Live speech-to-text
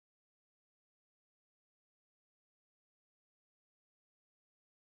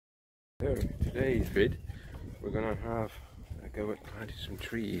So today's vid, we're going to have a go at planting some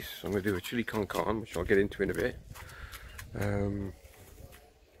trees. So I'm going to do a chili con carne, which I'll get into in a bit.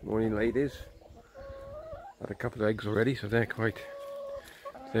 Morning ladies, had a couple of eggs already, so they're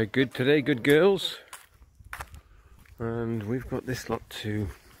good today, good girls. And we've got this lot to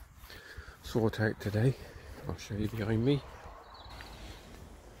sort out today. I'll show you behind me.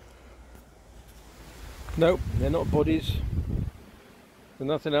 Nope, they're not buddies. They're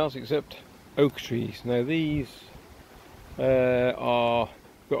nothing else except oak trees. Now these got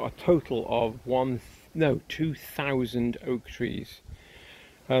a total of 2,000 oak trees,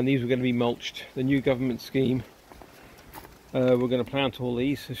 and these were going to be mulched. The new government scheme, we're going to plant all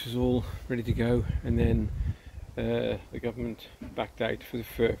these. This is all ready to go, and then the government backed out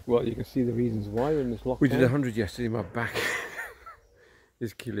for well, you can see the reasons why we're in this lockdown. We did 100 yesterday. My back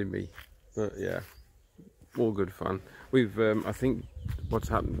is killing me, but yeah, all good fun. We've I think what's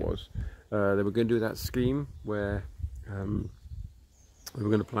happened was they were going to do that scheme where we were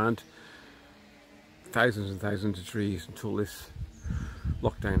going to plant thousands and thousands of trees until this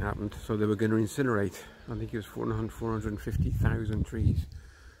lockdown happened. So they were going to incinerate, I think it was 450,000 trees.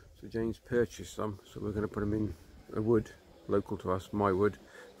 So James purchased some, so we're going to put them in a wood local to us, my wood,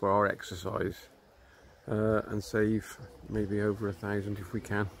 for our exercise, and save maybe over 1,000 if we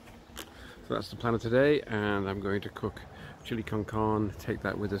can. So that's the plan of today, and I'm going to cook chili con carne, take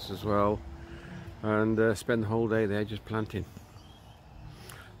that with us as well, and spend the whole day there just planting.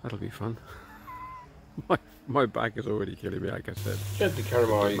 That'll be fun. my back is already killing me, like I said. Gently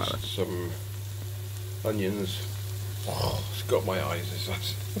caramelised some onions. Oh, it's got my eyes, this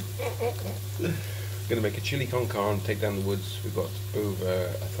is. Gonna make a chili con carne, take down the woods. We've got over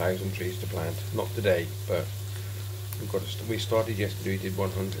 1,000 trees to plant. Not today, but we started yesterday, we did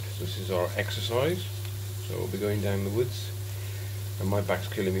 100. So this is our exercise. So we'll be going down the woods, and my back's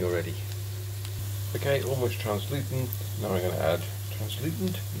killing me already. Okay, almost translucent. Now I'm going to add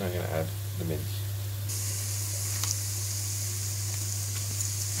translucent. Now I'm going to add the mince.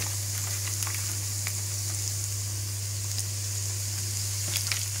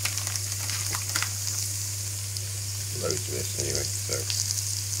 Loads of this anyway, so.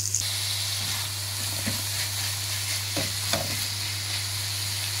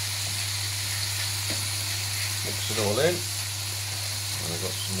 Mix it all in, and I've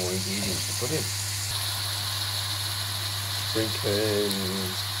got some more ingredients to put in. Sprinkling,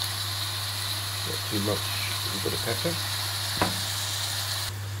 not too much, a bit of pepper.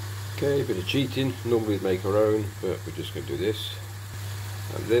 Okay, a bit of cheating. Normally we'd make our own, but we're just going to do this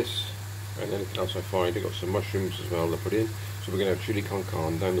and this, and anything else I find. I've got some mushrooms as well to put in. So we're going to have chili con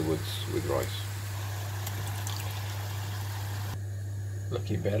carne down the woods with rice.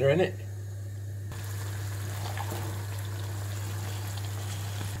 Looking better, innit?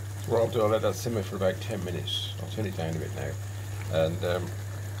 What I'll do, I'll let that simmer for about 10 minutes. I'll turn it down a bit now, and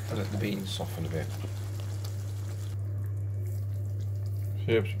I'll let the beans soften a bit.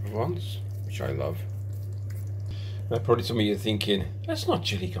 Herbs of Provence, which I love. Now probably some of you are thinking, that's not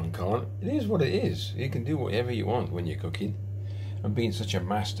chili con carne. It is what it is. You can do whatever you want when you're cooking. And being such a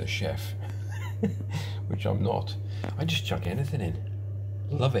master chef, which I'm not, I just chuck anything in.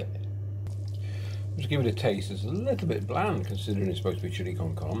 Love it. Just give it a taste. It's a little bit bland considering it's supposed to be chili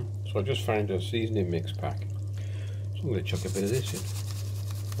con carne. So I just found a seasoning mix pack. So I'm going to chuck a bit of this in.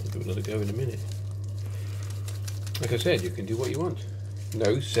 I'll do another go in a minute. Like I said, you can do what you want.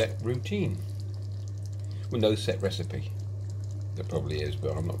 No set routine. Well, no set recipe. There probably is,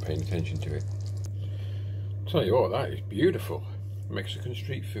 but I'm not paying attention to it. Tell you what, that is beautiful. Mexican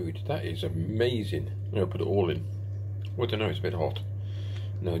street food. That is amazing. I'll put it all in. Well, I don't know, it's a bit hot.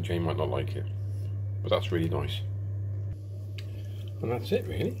 No, Jane might not like it. But that's really nice. And that's it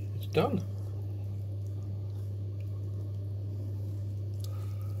really, it's done.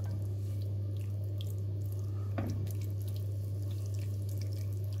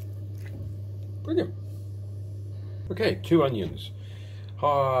 Brilliant. Okay, 2 onions.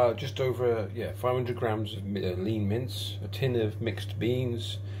 Just over 500 grams of lean mince, a tin of mixed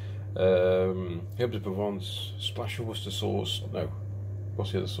beans, herbs of Provence, splash of Worcester sauce, no,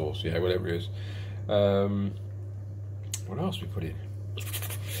 what's the other sauce? Yeah, whatever it is. What else we put in?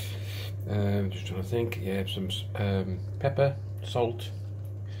 Just trying to think. Yeah, some pepper, salt,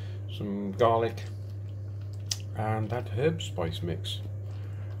 some garlic, and that herb spice mix.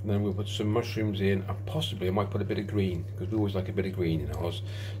 And then we'll put some mushrooms in, and possibly I might put a bit of green, because we always like a bit of green in ours.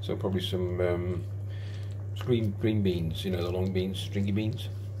 So probably some green beans, you know, the long beans, stringy beans.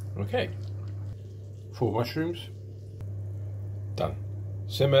 Okay, 4 mushrooms, done.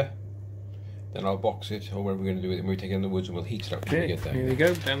 Simmer, then I'll box it, or whatever we're going to do with it, and we'll take it in the woods and we'll heat it up when we get there. Here we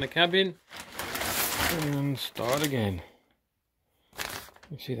go, down the cabin, and start again.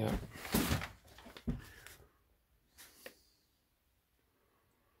 You see that?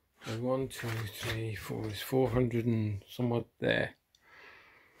 So 1, 2, 3, 4, it's 400 and somewhat there.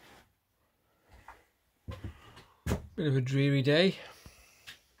 Bit of a dreary day.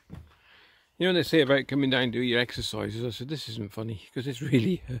 You know what they say about coming down and do your exercises? I said, this isn't funny, because this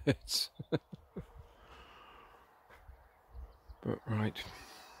really hurts. But right.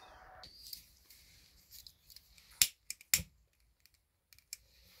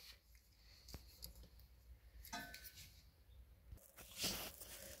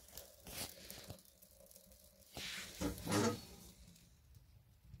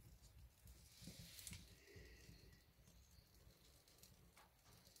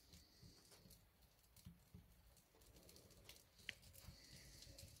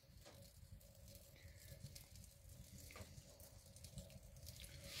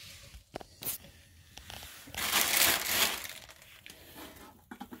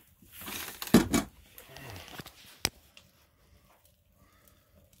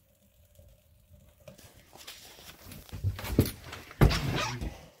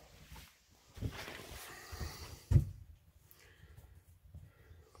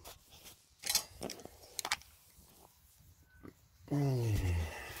 Oh,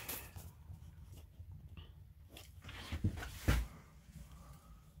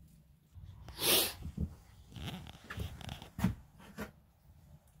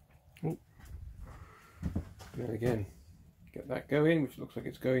 there again, get that going, which looks like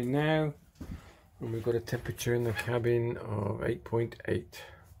it's going now, and we've got a temperature in the cabin of 8.8.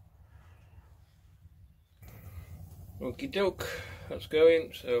 Okie doke, that's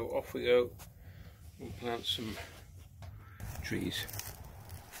going, so off we go and plant some trees.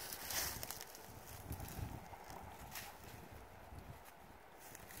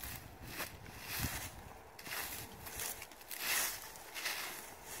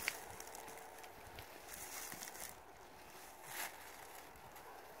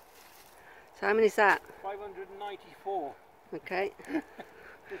 So how many is that? 594. Okay. This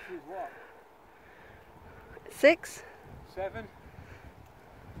is what? 6? 7?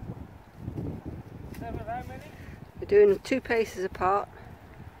 7 how many? We're doing 2 paces apart,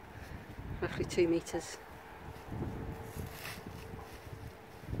 roughly 2 metres.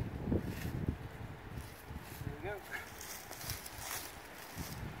 There we go.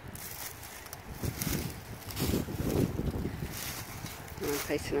 And I'm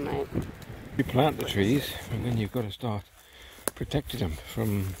pacing them out. You plant the trees and then you've got to start protecting them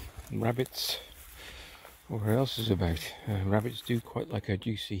from rabbits or whatever else is about. Rabbits do quite like a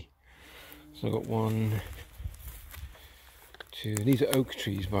juicy. So I've got 1, 2, these are oak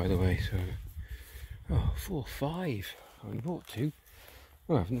trees by the way, so oh, 4, 5. I only bought 2.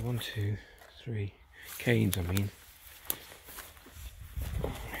 Oh, I haven't. 1, 2, 3 canes I mean.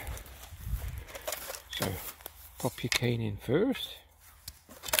 So pop your cane in first.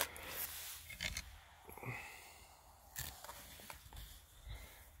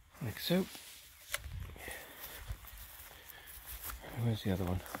 Like so. Where's the other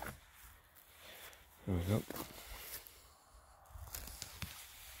one? There we go.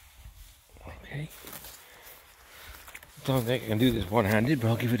 Okay. I don't think I can do this one-handed, but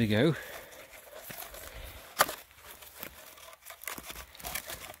I'll give it a go.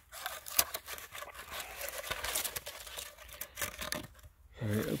 So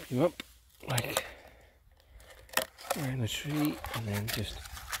open them up like around the tree, and then just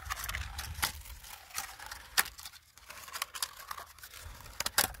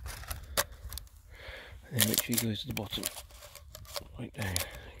and then make sure he goes to the bottom, right there.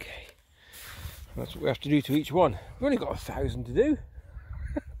 Okay, that's what we have to do to each one. We've only got 1,000 to do.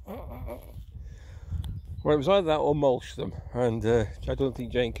 Well, it was either that or mulch them, and I don't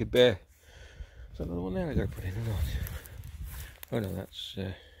think Jane could bear. Is that another one there I got to put in or not? Oh no, that's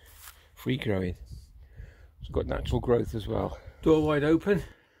free growing. It's got natural growth as well. Door wide open.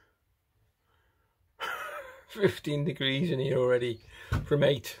 15 degrees in here already from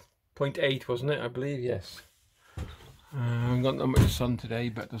 8.8, wasn't it? I believe, yes. I haven't got that much sun today,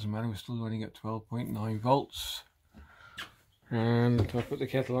 but it doesn't matter. We're still running at 12.9 volts. And I put the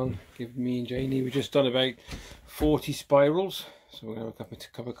kettle on, give me and Janie. We've just done about 40 spirals, so we're going to have a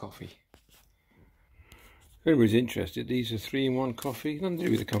cup of coffee. If anybody's interested, these are 3-in-1 coffee. Nothing to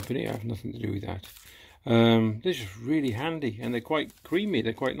do with the company, I have nothing to do with that. They're just really handy, and they're quite creamy.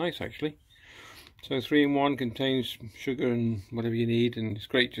 They're quite nice actually. So 3-in-1 contains sugar and whatever you need, and it's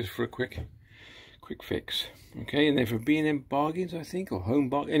great just for a quick quick fix. Okay, and then for B&M bargains, I think, or home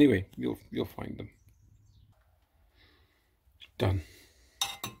bargain. Anyway, you'll find them. Done.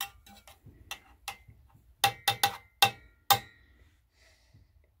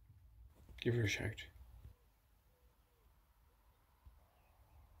 Give her a shout.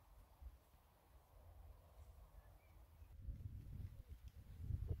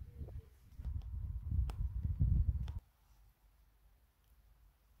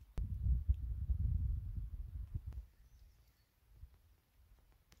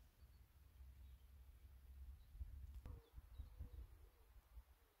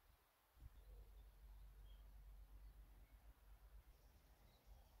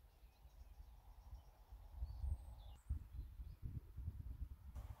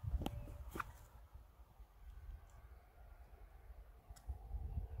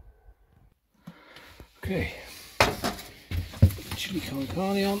 Okay, chili con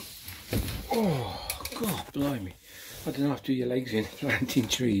carne on. Oh, God, blimey. I don't have to do your legs in planting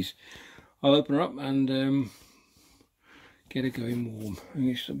trees. I'll open her up and get her going warm. I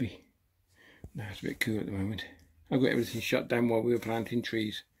think this will be, no, it's a bit cool at the moment. I've got everything shut down while we were planting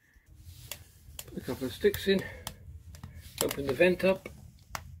trees. Put a couple of sticks in, open the vent up.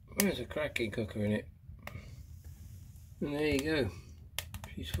 There's a cracking cooker in it. And there you go.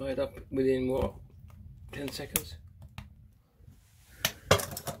 She's fired up within what? 10 seconds.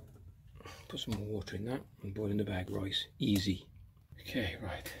 Put some more water in that and boil in the bag rice. Easy. Okay,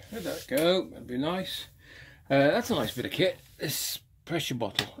 right. Let that go. That'd be nice. That's a nice bit of kit. This pressure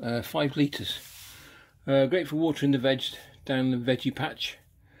bottle, 5 litres. Great for watering the veg down the veggie patch.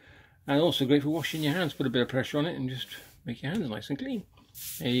 And also great for washing your hands. Put a bit of pressure on it and just make your hands nice and clean.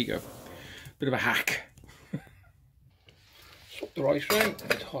 There you go. Bit of a hack. Swap the rice round.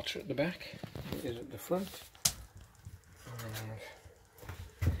 It's hotter at the back. It is at the front.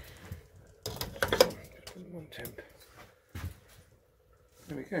 Put them on temp.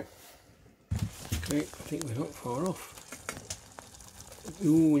 There we go. Okay, I think we're not far off.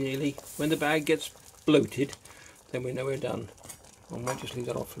 Ooh, nearly. When the bag gets bloated, then we know we're done. I might just leave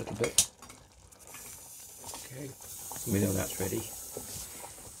that off a little bit. Okay, we know that's ready.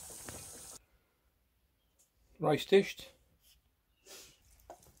 Rice dished.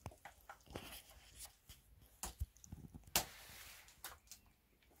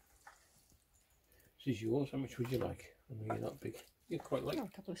 This is yours. How much would you like? I mean, you're not big. You're quite like. Oh,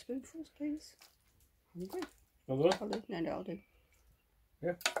 a couple of spoonfuls, please. Hungry? Another one? I'll do. No, I'll do.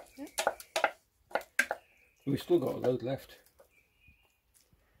 Yeah. Yeah. We've still got a load left.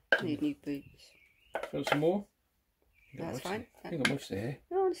 Need new boots. Want some more? That's fine. I think I'm much there.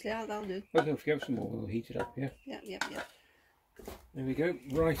 No, honestly, I'll do. Well, if you have some more, we'll heat it up. Yeah. Yep. There we go.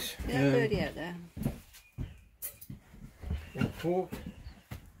 Right. Yeah, birdie out there. Fork.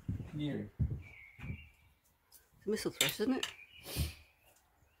 Can you hear him? It's a missile thrust, isn't it?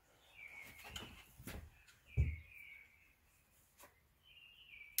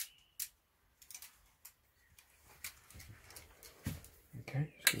 Okay,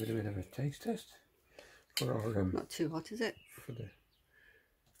 let's give it a bit of a taste test for our Not too hot, is it?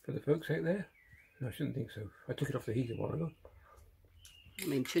 for the folks out there. No, I shouldn't think so. I took it off the heat a while ago. I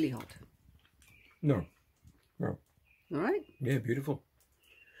mean, chilly hot. No. All right. Yeah, beautiful.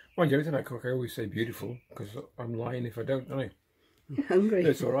 Mind you, everything I cook, I always say beautiful because I'm lying if I don't, am I? You're hungry.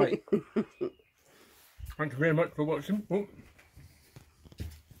 That's all right. Thank you very much for watching. Oh.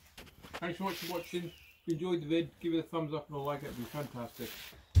 Thanks so much for watching. If you enjoyed the vid, give it a thumbs up and a like. It'd be fantastic.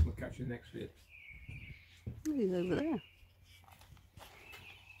 We'll catch you in the next vid. He's over there.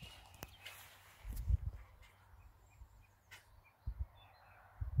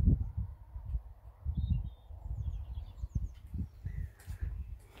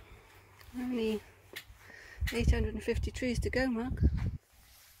 Only 850 trees to go, Mark.